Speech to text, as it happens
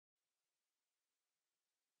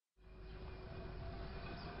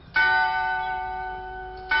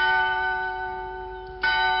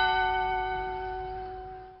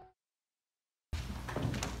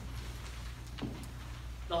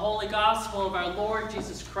Gospel of our Lord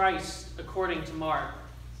Jesus Christ according to Mark.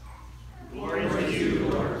 Glory to you,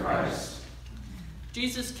 Lord Christ.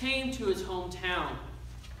 Jesus came to his hometown,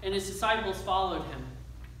 and his disciples followed him.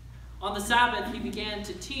 On the Sabbath, he began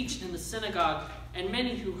to teach in the synagogue, and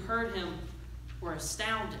many who heard him were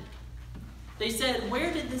astounded. They said,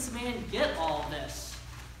 "Where did this man get all this?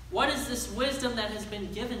 What is this wisdom that has been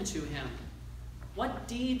given to him? What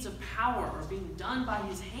deeds of power are being done by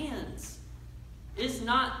his hands? Is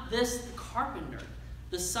not this the carpenter,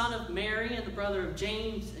 the son of Mary and the brother of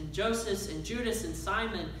James and Joseph and Judas and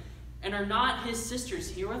Simon? And are not his sisters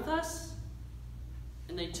here with us?"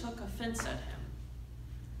 And they took offense at him.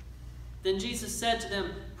 Then Jesus said to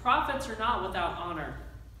them, "Prophets are not without honor,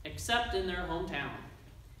 except in their hometown,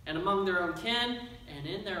 and among their own kin, and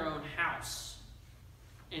in their own house."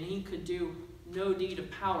 And he could do no deed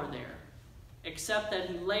of power there, except that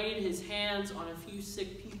he laid his hands on a few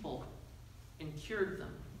sick people and cured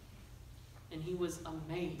them. And he was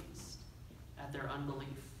amazed at their unbelief.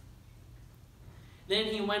 Then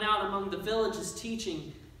he went out among the villages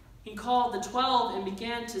teaching. He called the 12 and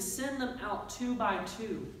began to send them out 2 by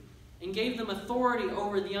 2, and gave them authority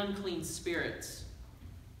over the unclean spirits.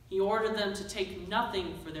 He ordered them to take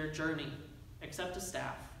nothing for their journey except a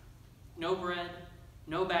staff, no bread,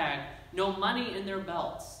 no bag, no money in their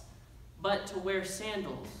belts, but to wear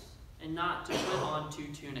sandals and not to put on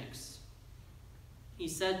 2 tunics. He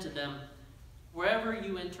said to them, "Wherever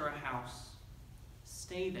you enter a house,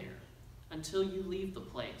 stay there until you leave the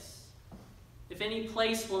place. If any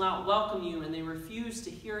place will not welcome you and they refuse to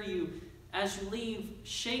hear you, as you leave,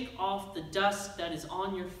 shake off the dust that is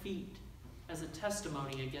on your feet as a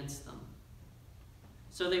testimony against them."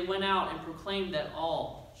 So they went out and proclaimed that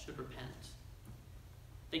all should repent.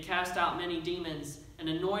 They cast out many demons and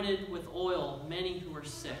anointed with oil many who were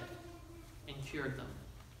sick and cured them.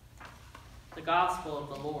 The Gospel of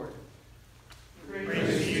the Lord.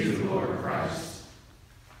 Praise to you, Lord Christ.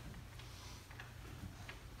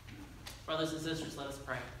 Brothers and sisters, let us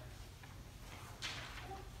pray.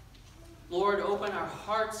 Lord, open our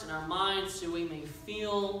hearts and our minds so we may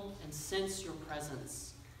feel and sense your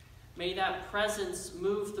presence. May that presence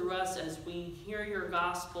move through us as we hear your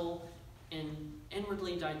gospel and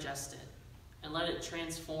inwardly digest it, and let it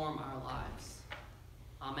transform our lives.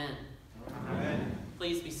 Amen. Amen.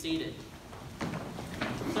 Please be seated.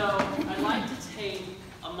 So I'd like to take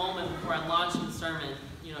a moment before I launch the sermon,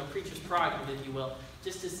 preacher's prerogative, if you will,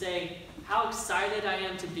 just to say how excited I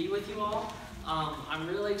am to be with you all. I'm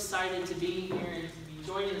really excited to be here and to be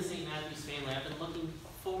joining the St. Matthew's family. I've been looking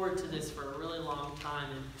forward to this for a really long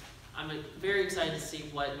time, and I'm very excited to see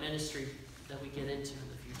what ministry that we get into in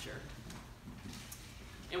the future.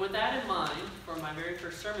 And with that in mind, for my very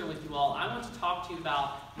first sermon with you all, I want to talk to you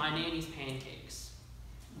about my nanny's pancakes.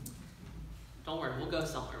 Don't worry, we'll go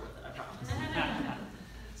somewhere with it, I promise.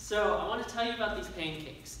 So I want to tell you about these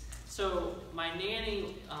pancakes. So my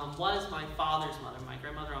nanny was my father's mother, my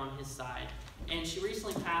grandmother on his side, and she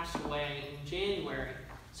recently passed away in January.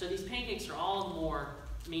 So these pancakes are all the more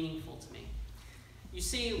meaningful to me. You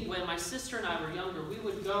see, when my sister and I were younger, we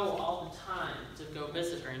would go all the time to go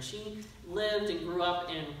visit her, and she lived and grew up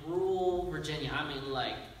in rural Virginia. I mean,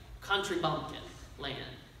 like country bumpkin land.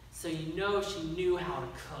 So she knew how to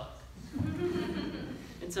cook.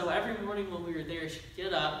 And so every morning when we were there, she'd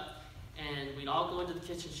get up, and we'd all go into the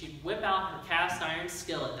kitchen. She'd whip out her cast iron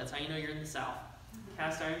skillet. That's how you know you're in the South.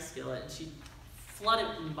 Cast iron skillet. And she'd flood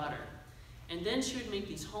it in butter. And then she would make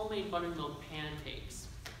these homemade buttermilk pancakes.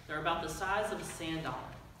 They're about the size of a sand dollar.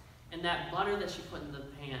 And that butter that she put in the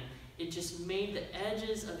pan, it just made the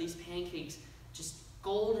edges of these pancakes just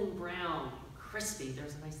golden brown, crispy.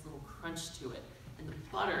 There's a nice little crunch to it. And the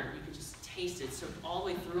butter, you could just taste it, soaked all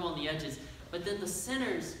the way through on the edges. But then the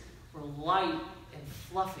centers were light and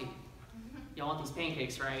fluffy. Y'all want these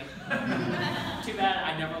pancakes, right? Too bad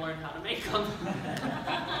I never learned how to make them.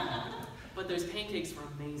 But those pancakes were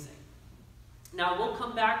amazing. Now, we'll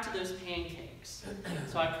come back to those pancakes.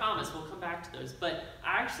 So I promise we'll come back to those. But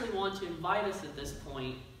I actually want to invite us at this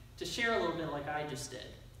point to share a little bit like I just did.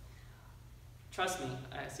 Trust me,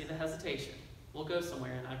 I see the hesitation. We'll go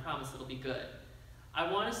somewhere, and I promise it'll be good. I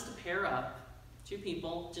want us to pair up 2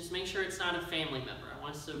 people. Just make sure it's not a family member. I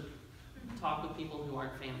want us to talk with people who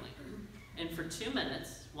aren't family. And for 2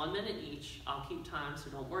 minutes, 1 minute each, I'll keep time, so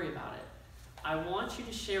don't worry about it. I want you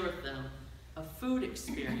to share with them a food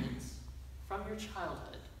experience from your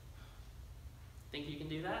childhood. Think you can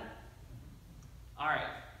do that? All right,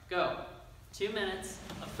 go. 2 minutes,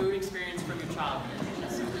 a food experience from your childhood.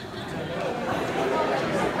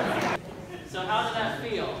 So how did that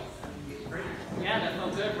feel? Yeah, that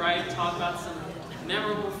felt good, right? Talk about some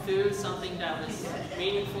memorable food, something that was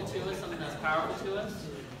meaningful to us, something that's powerful to us.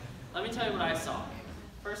 Let me tell you what I saw.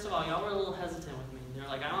 First of all, y'all were a little hesitant with me. They're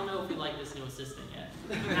like, I don't know if we like this new assistant yet.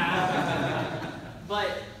 But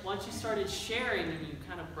once you started sharing and you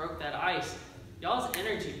kind of broke that ice, y'all's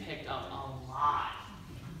energy picked up a lot.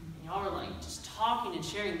 And y'all were like just talking and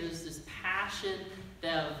sharing. There's this passion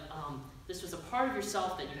that this was a part of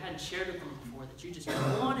yourself that you hadn't shared with them before, that you just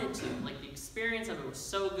wanted to. Like the experience of it was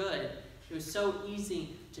so good. It was so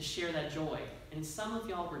easy to share that joy. And some of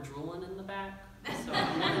y'all were drooling in the back, so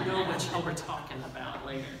I want to know what y'all were talking about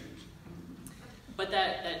later. But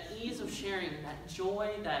that ease of sharing, that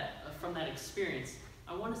joy from that experience,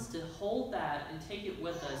 I want us to hold that and take it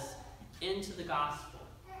with us into the gospel.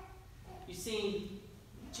 You see,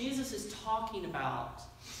 Jesus is talking about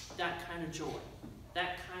that kind of joy,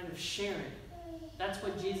 that kind of sharing. That's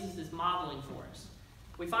what Jesus is modeling for us.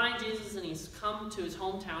 We find Jesus, and he's come to his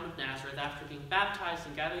hometown of Nazareth after being baptized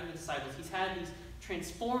and gathering the disciples. He's had these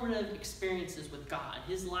transformative experiences with God.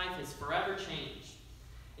 His life has forever changed.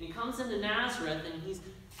 And he comes into Nazareth, and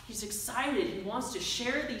he's excited. He wants to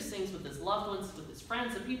share these things with his loved ones, with his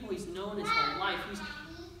friends, the people he's known his whole life. He's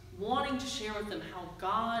wanting to share with them how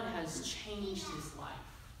God has changed his life.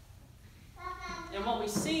 And what we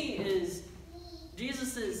see is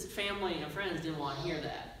Jesus' family and friends didn't want to hear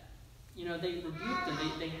that. You know, they rebuked him.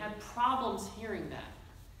 They had problems hearing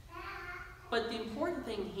that. But the important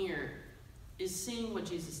thing here is seeing what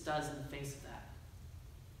Jesus does in the face of that.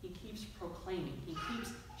 He keeps proclaiming. He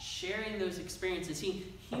keeps sharing those experiences. He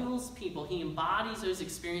heals people. He embodies those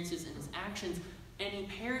experiences in his actions, and he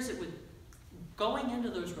pairs it with going into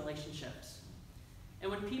those relationships.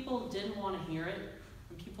 And when people didn't want to hear it,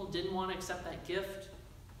 when people didn't want to accept that gift,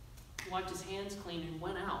 he wiped his hands clean and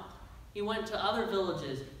went out. He went to other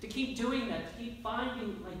villages to keep doing that, to keep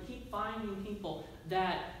finding people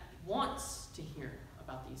that wants to hear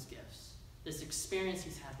about these gifts, this experience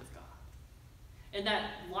he's had with God. And that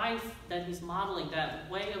life that he's modeling,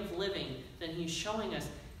 that way of living that he's showing us,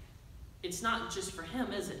 it's not just for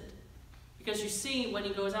him, is it? Because you see, when he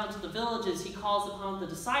goes out to the villages, he calls upon the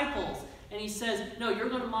disciples, and he says, no, you're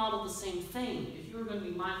going to model the same thing. If you're going to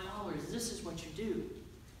be my followers, this is what you do.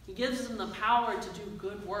 He gives them the power to do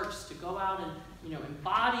good works, to go out and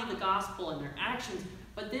embody the gospel in their actions.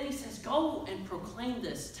 But then he says, go and proclaim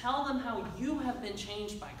this. Tell them how you have been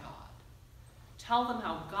changed by God. Tell them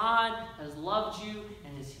how God has loved you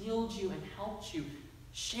and has healed you and helped you.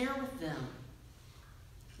 Share with them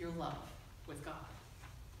your love with God.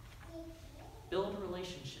 Build a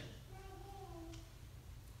relationship.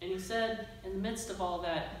 And he said, in the midst of all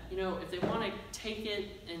that, if they want to take it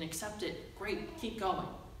and accept it, great, keep going.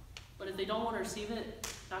 But if they don't want to receive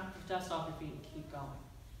it, knock the dust off your feet and keep going.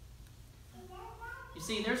 You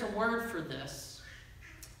see, there's a word for this,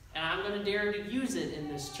 and I'm going to dare to use it in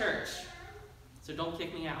this church. So don't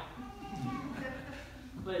kick me out.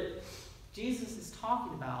 But Jesus is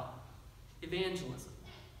talking about evangelism.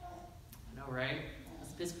 I know, right?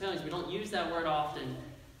 As Episcopalians, we don't use that word often.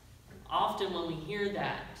 Often when we hear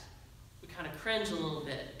that, we kind of cringe a little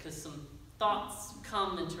bit because some thoughts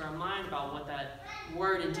come into our mind about what that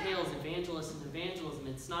word entails, evangelism.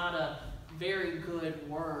 It's not a very good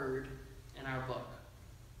word in our book.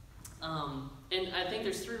 And I think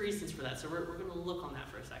there's 3 reasons for that, so we're going to look on that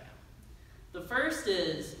for a second. The first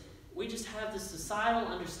is we just have this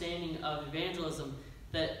societal understanding of evangelism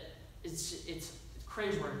that it's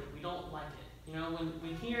cringeworthy. We don't like it. When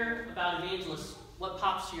we hear about evangelists, what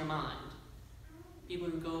pops to your mind? People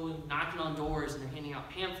who go and knocking on doors and they're handing out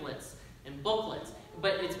pamphlets and booklets.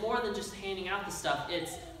 But it's more than just handing out the stuff.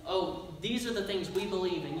 It's, these are the things we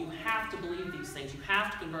believe, and you have to believe these things. You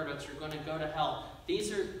have to convert us. You're going to go to hell.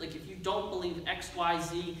 These are, if you don't believe X, Y,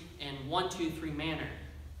 Z, and 1, 2, 3 manner,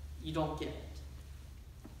 you don't get it.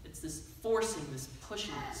 It's this forcing, this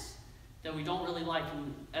pushing us that we don't really like.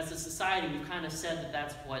 And as a society, we've kind of said that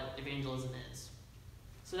that's what evangelism is.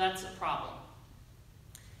 So that's a problem.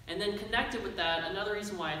 And then connected with that, another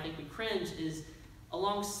reason why I think we cringe is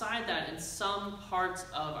alongside that, in some parts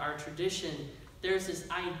of our tradition, there's this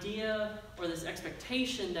idea or this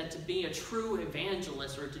expectation that to be a true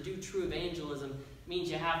evangelist or to do true evangelism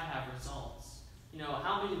means you have to have results.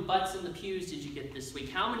 How many butts in the pews did you get this week?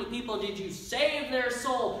 How many people did you save their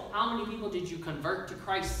soul? How many people did you convert to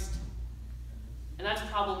Christ? And that's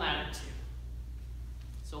problematic too.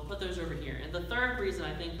 So we'll put those over here. And the third reason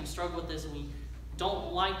I think we struggle with this and we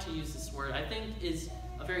don't like to use this word, I think is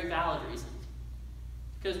a very valid reason.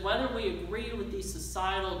 Because whether we agree with these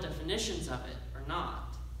societal definitions of it or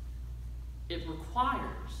not, it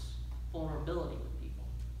requires vulnerability with people.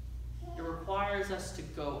 It requires us to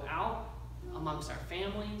go out amongst our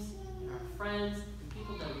families and our friends and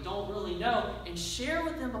people that we don't really know, and share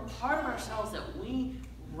with them a part of ourselves that we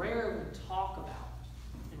rarely talk about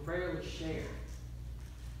and rarely share.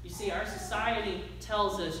 You see, our society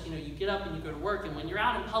tells us, you get up and you go to work, and when you're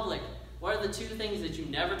out in public, what are the two things that you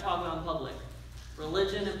never talk about in public?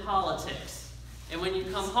 Religion and politics. And when you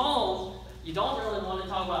come home, you don't really want to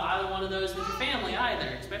talk about either one of those with your family either,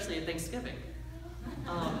 especially at Thanksgiving.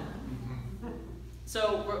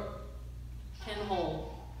 So we're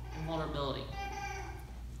pinhole and vulnerability.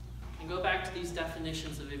 And go back to these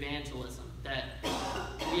definitions of evangelism that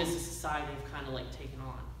we as a society have kind of taken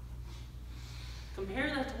on.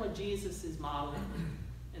 Compare that to what Jesus is modeling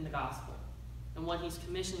in the gospel and what he's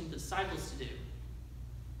commissioning the disciples to do.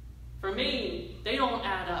 For me, they don't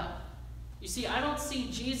add up. You see, I don't see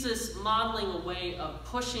Jesus modeling a way of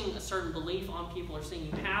pushing a certain belief on people or saying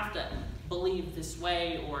you have to believe this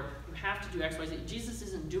way or you have to do X, Y, Z. Jesus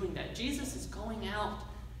isn't doing that. Jesus is going out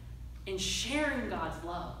and sharing God's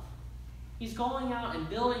love. He's going out and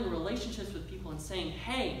building relationships with people and saying,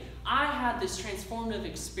 hey, I had this transformative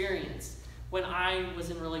experience when I was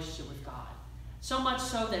in a relationship with God. So much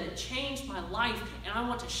so that it changed my life, and I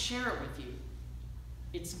want to share it with you.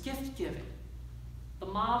 It's gift giving. The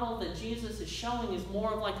model that Jesus is showing is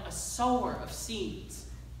more of like a sower of seeds,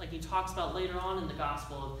 like he talks about later on in the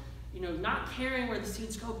gospel of, not caring where the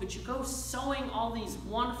seeds go, but you go sowing all these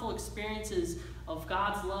wonderful experiences of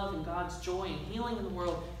God's love and God's joy and healing in the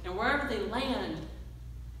world, and wherever they land,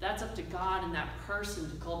 that's up to God and that person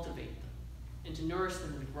to cultivate them and to nourish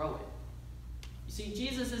them and grow it. You see,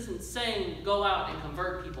 Jesus isn't saying go out and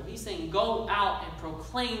convert people. He's saying go out and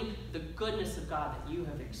proclaim the goodness of God that you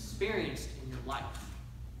have experienced in your life.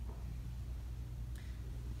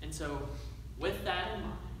 And so, with that in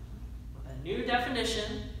mind, with a new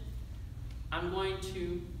definition, I'm going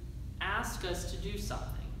to ask us to do something.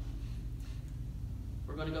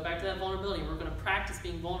 We're going to go back to that vulnerability. We're going to practice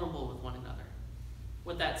being vulnerable with one another.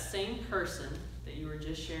 With that same person that you were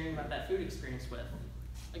just sharing about that food experience with.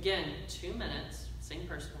 Again, 2 minutes, same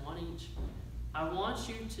person, one each. I want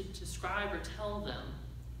you to describe or tell them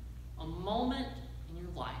a moment in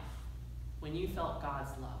your life when you felt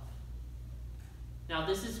God's love. Now,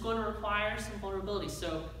 this is going to require some vulnerability,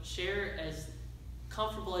 so share as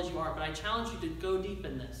comfortable as you are, but I challenge you to go deep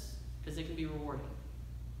in this, because it can be rewarding.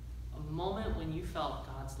 A moment when you felt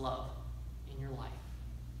God's love in your life.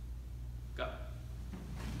 Go.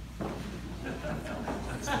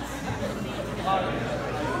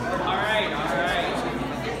 All right.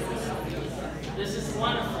 This is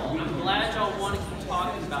wonderful. I'm glad y'all want to keep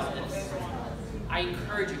talking about this. I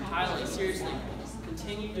encourage you highly, seriously,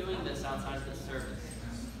 continue doing this outside of this service.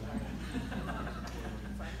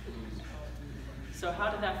 So how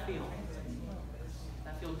did that feel? Did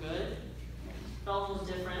that feel good? Felt a little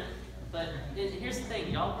different, but here's the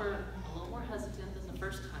thing, y'all were a little more hesitant than the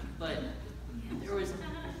first time, but there was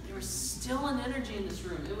still an energy in this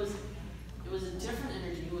room. It was a different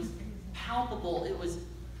energy. It was palpable. It was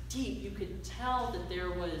deep. You could tell that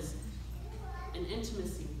there was an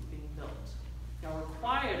intimacy being built. Y'all were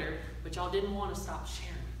quieter, but y'all didn't want to stop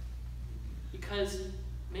sharing. Because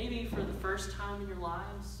maybe for the first time in your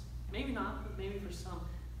lives, maybe not, but maybe for some,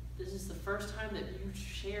 this is the first time that you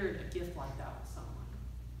shared a gift like that with someone.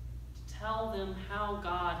 To tell them how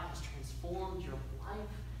God has transformed your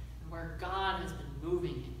life and where God has been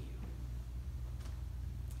moving in you.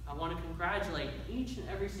 I want to congratulate each and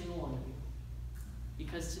every single one of you,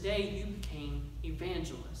 because today you became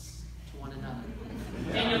evangelists to one another.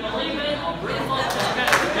 Can you believe it? I'll bring them up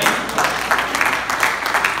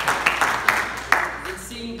and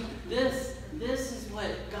see, this is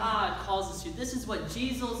what God calls us to. This is what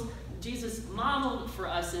Jesus modeled for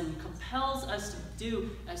us and compels us to do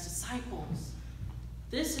as disciples.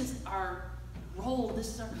 This is our role.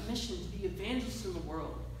 This is our commission, to be evangelists in the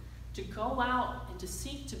world. To go out and to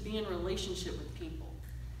seek to be in relationship with people.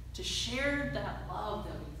 To share that love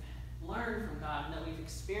that we've learned from God and that we've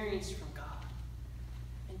experienced from God.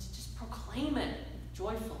 And to just proclaim it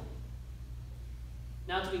joyfully.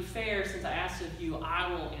 Now, to be fair, since I asked of you, I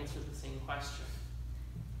will answer the same question.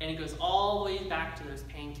 And it goes all the way back to those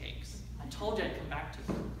pancakes. I told you I'd come back to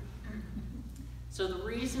them. So the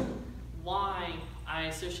reason why I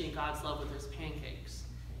associate God's love with those pancakes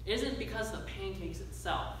isn't because of the pancakes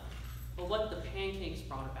itself, but what the pancakes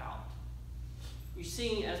brought about. You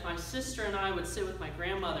see, as my sister and I would sit with my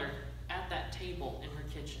grandmother at that table in her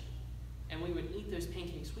kitchen, and we would eat those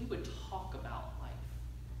pancakes, we would talk about life.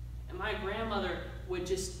 And my grandmother would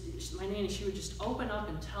my nanny, she would just open up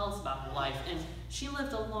and tell us about her life. And she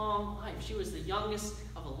lived a long life. She was the youngest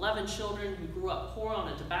of 11 children who grew up poor on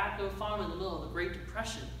a tobacco farm in the middle of the Great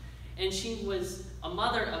Depression. And she was a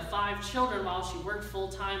mother of 5 children while she worked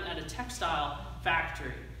full-time at a textile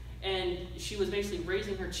factory. And she was basically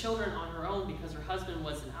raising her children on her own because her husband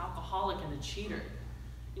was an alcoholic and a cheater.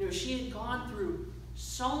 You know, she had gone through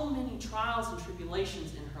so many trials and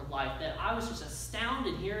tribulations in her life that I was just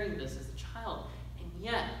astounded hearing this as a child. And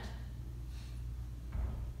yet,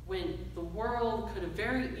 when the world could have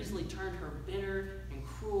very easily turned her bitter and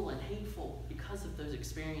cruel and hateful because of those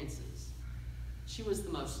experiences, she was the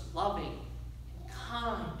most loving,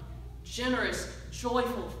 kind, generous,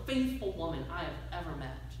 joyful, faithful woman I have ever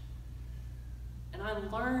met. And I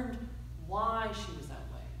learned why she was that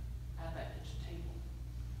way at that kitchen table.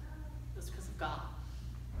 It was because of God.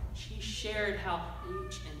 She shared how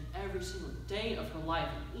each and every single day of her life,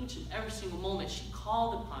 and each and every single moment, she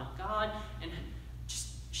called upon God and just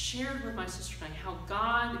shared with my sister and I how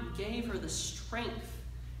God gave her the strength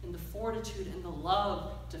and the fortitude and the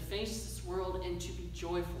love to face this world and to be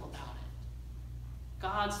joyful about it.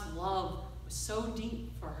 God's love was so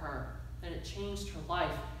deep for her that it changed her life.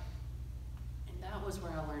 And that was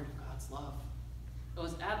where I learned of God's love. It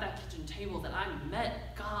was at that kitchen table that I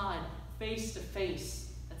met God face to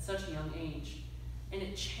face at such a young age. And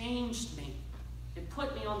it changed me. It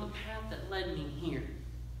put me on the path that led me here.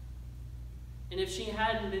 And if she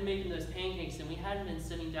hadn't been making those pancakes and we hadn't been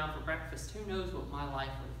sitting down for breakfast, who knows what my life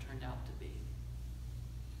would have turned out to be.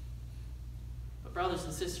 But brothers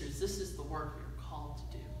and sisters, this is the work we are called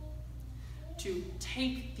to do. To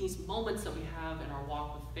take these moments that we have in our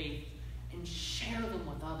walk with faith and share them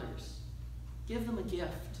with others. Give them a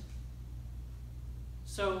gift.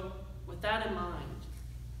 So, with that in mind,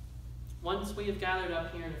 once we have gathered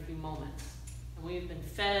up here in a few moments, and we have been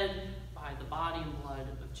fed by the body and blood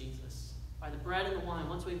of Jesus, by the bread and the wine,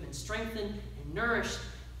 once we've been strengthened and nourished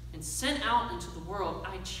and sent out into the world,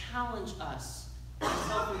 I challenge us,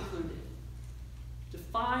 myself included, to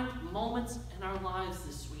find moments in our lives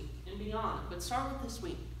this week and beyond, but start with this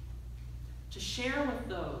week, to share with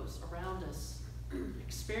those around us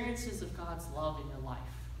experiences of God's love in your life.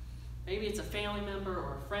 Maybe it's a family member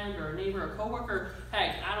or a friend or a neighbor or a coworker.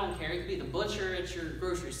 Heck, I don't care. It could be the butcher at your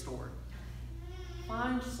grocery store.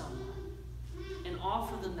 Find someone and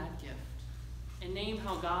offer them that gift. And name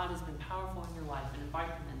how God has been powerful in your life and invite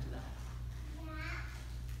them into that.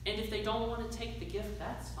 And if they don't want to take the gift,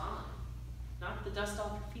 that's fine. Knock the dust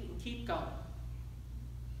off your feet and keep going.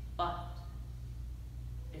 But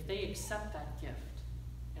if they accept that gift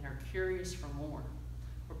and are curious for more,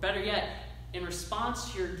 or better yet, in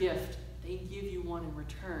response to your gift, they give you one in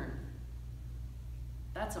return,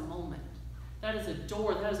 that's a moment. That is a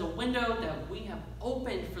door, that is a window that we have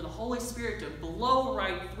opened for the Holy Spirit to blow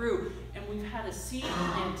right through. And we've had a seed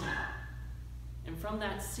planted. And from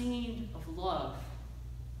that seed of love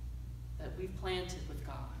that we've planted with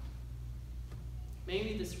God,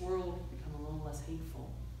 maybe this world will become a little less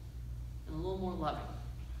hateful and a little more loving.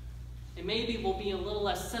 And maybe we'll be a little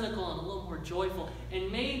less cynical and a little more joyful.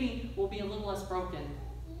 And maybe we'll be a little less broken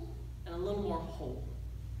and a little more whole.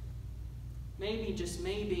 Maybe, just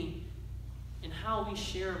maybe, in how we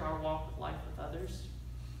share our walk with life with others,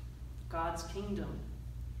 God's kingdom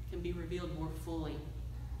can be revealed more fully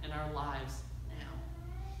in our lives now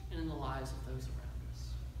and in the lives of those around us.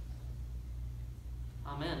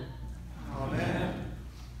 Amen. Amen.